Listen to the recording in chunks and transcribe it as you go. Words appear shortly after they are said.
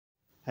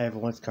Hi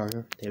everyone, it's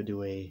Carter. Today I'll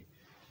do a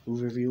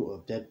movie review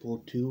of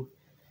Deadpool 2,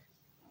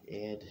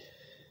 and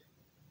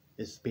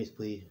it's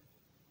basically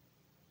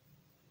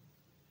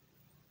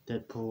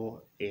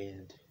Deadpool,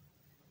 and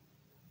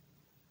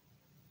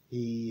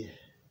he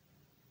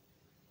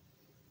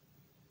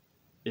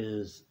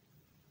is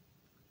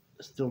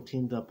still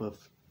teamed up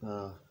with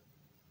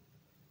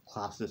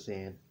Colossus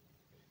and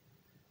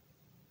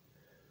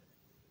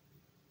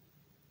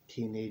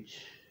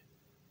Teenage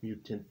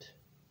Mutant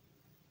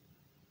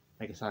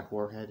Megasonic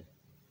Warhead,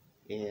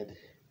 and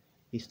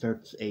he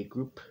starts a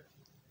group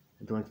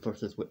and joins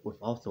forces with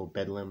also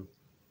Bedlam,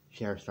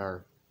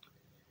 Shatterstar,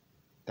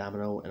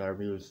 Domino, and our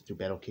muse to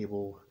battle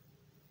Cable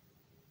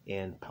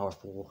and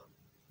powerful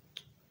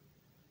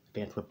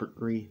Vance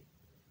Weaponry,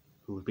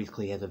 who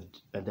basically has a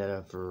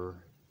vendetta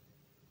for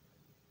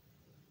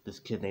this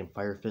kid named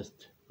Fire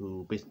Fist,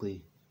 who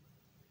basically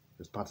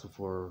is responsible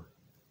for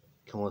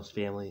killing his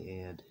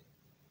family, and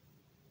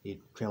he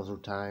travels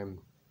through time,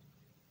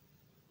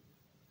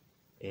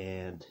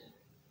 and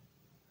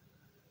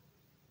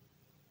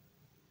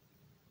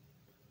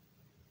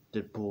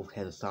Deadpool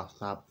has a soft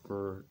spot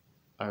for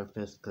Iron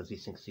Fist because he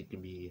thinks he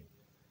can be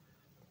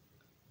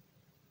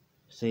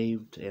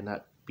saved and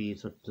not be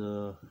such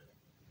a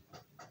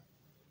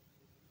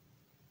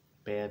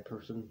bad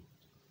person.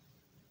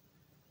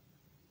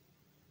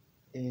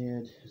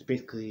 And it's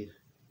basically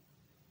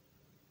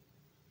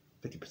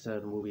 50%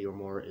 of the movie or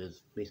more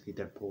is basically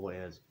Deadpool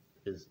and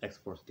his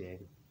X-Force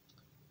gang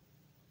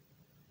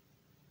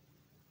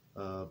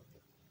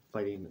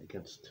fighting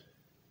against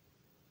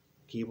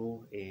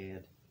Cable,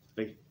 and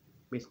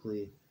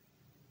basically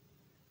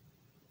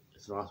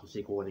it's an awesome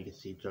sequel, and you can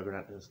see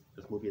Juggernaut in this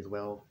movie as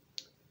well.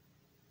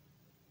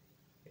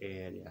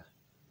 And yeah,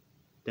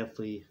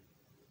 definitely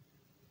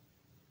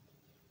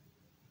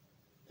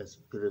as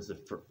good as the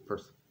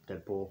first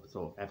Deadpool,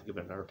 so I have to give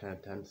it another 10 out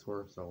of 10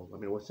 score. So let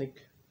me know what you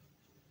think.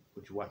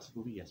 Would you watch this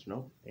movie, yes or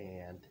no?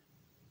 And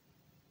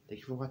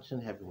thank you for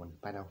watching. Have a good one.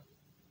 Bye now.